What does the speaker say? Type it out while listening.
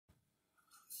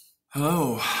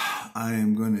Hello, I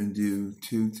am going to do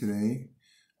two today.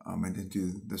 I did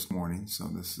do this morning, so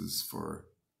this is for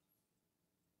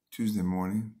Tuesday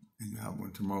morning, and you have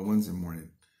one tomorrow, Wednesday morning.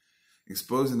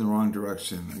 Exposing the Wrong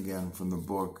Direction, again from the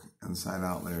book Inside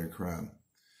Out, Larry Crabb.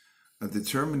 A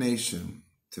determination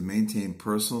to maintain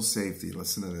personal safety,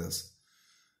 listen to this,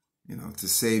 to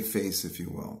save face, if you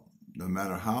will, no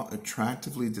matter how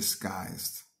attractively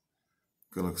disguised.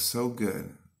 Could look so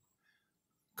good,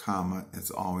 comma,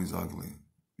 it's always ugly.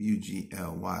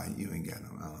 UGLY, you ain't got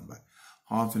no alibi.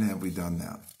 How often have we done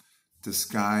that?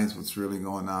 Disguise what's really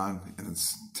going on, and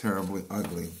it's terribly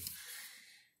ugly.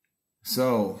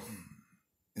 So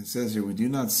it says here, we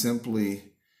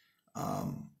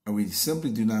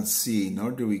simply do not see, nor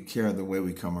do we care the way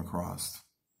we come across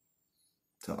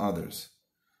to others.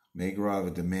 May grow out of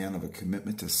a demand of a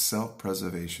commitment to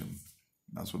self-preservation.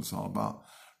 That's what it's all about.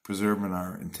 Preserving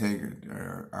our integrity,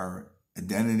 our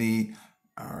identity,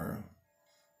 our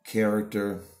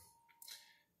character,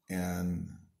 and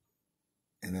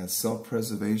that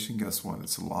self-preservation, guess what?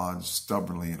 It's lodged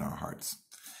stubbornly in our hearts.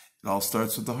 It all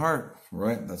starts with the heart,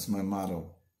 right? That's my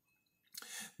motto.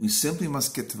 We simply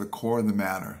must get to the core of the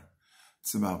matter.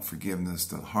 It's about forgiveness,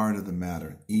 the heart of the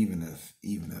matter, even if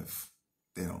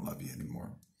they don't love you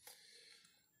anymore.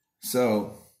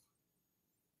 So,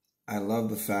 I love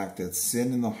the fact that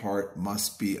sin in the heart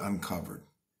must be uncovered.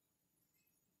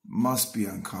 Must be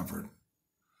uncovered.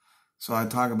 So I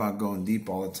talk about going deep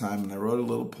all the time, and I wrote a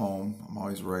little poem. I'm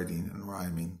always writing and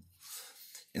rhyming.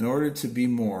 In order to be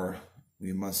more,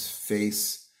 we must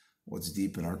face what's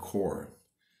deep in our core.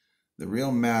 The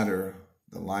real matter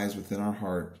that lies within our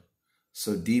heart,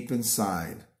 so deep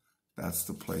inside, that's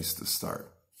the place to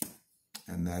start.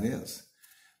 And that is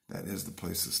the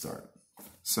place to start.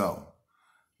 So,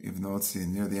 even though it's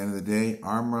near the end of the day,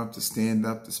 armor up, to stand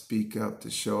up, to speak up,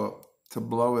 to show up, to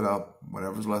blow it up,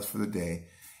 whatever's left for the day,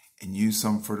 and use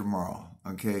some for tomorrow.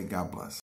 Okay, God bless.